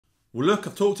Well, look,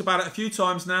 I've talked about it a few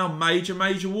times now.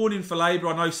 Major warning for Labour.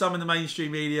 I know some in the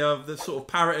mainstream media are sort of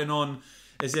parroting on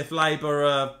as if Labour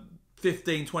are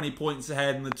 15, 20 points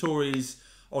ahead and the Tories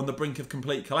on the brink of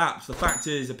complete collapse. The fact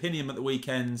is, Opinion at the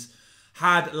weekends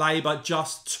had Labour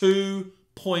just 2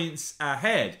 points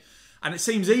ahead. And it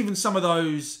seems even some of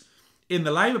those in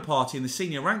the Labour Party, in the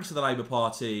senior ranks of the Labour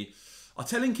Party, are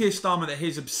telling Keir Starmer that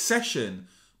his obsession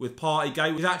with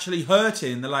Partygate was actually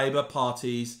hurting the Labour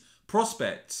Party's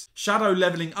prospects. Shadow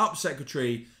Levelling Up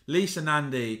Secretary Lisa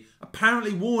Nandy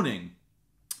apparently warning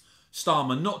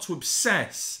Starmer not to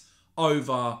obsess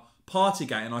over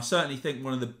Partygate. And I certainly think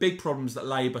one of the big problems that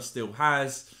Labour still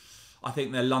has, I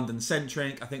think they're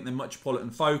London-centric, I think they're metropolitan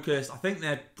focused, I think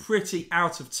they're pretty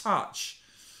out of touch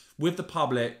with the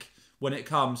public when it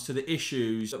comes to the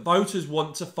issues that voters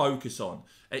want to focus on.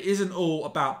 It isn't all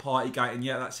about Partygate, and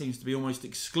yet that seems to be almost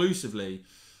exclusively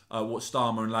what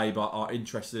Starmer and Labour are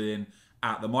interested in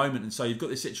at the moment. And so you've got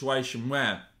this situation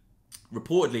where,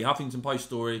 reportedly, Huffington Post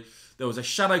story, there was a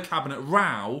shadow cabinet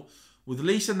row with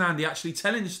Lisa Nandy actually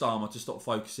telling Starmer to stop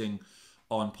focusing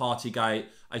on Partygate,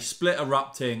 a split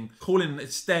erupting, calling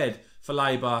instead for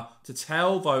Labour to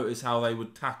tell voters how they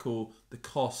would tackle the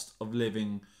cost of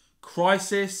living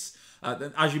crisis.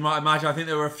 As you might imagine, I think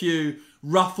there were a few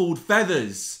ruffled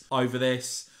feathers over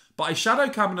this. But a shadow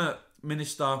cabinet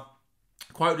minister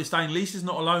quoted as saying, Lisa's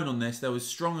not alone on this. There was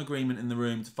strong agreement in the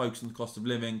room to focus on the cost of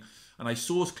living. And a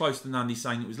source close to Nandy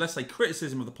saying it was less a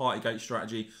criticism of the Partygate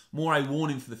strategy, more a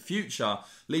warning for the future.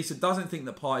 Lisa doesn't think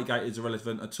that Partygate is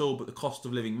irrelevant at all, but the cost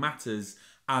of living matters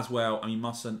as well, and you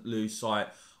mustn't lose sight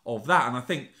of that. And I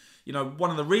think, you know, one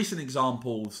of the recent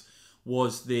examples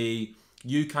was the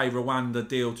UK-Rwanda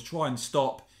deal to try and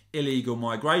stop illegal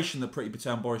migration that Priti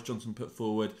Patel and Boris Johnson put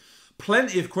forward.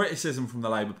 Plenty of criticism from the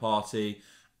Labour Party.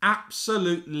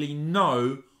 Absolutely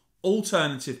no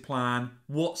alternative plan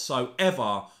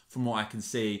whatsoever from what I can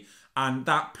see. And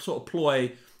that sort of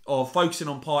ploy of focusing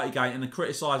on Partygate and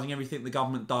criticising everything the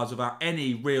government does without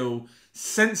any real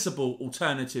sensible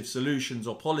alternative solutions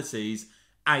or policies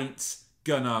ain't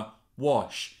gonna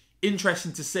wash.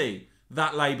 Interesting to see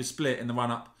that Labour split in the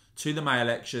run-up to the May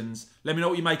elections. Let me know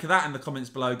what you make of that in the comments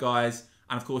below, guys.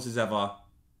 And of course, as ever,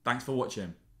 thanks for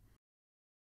watching.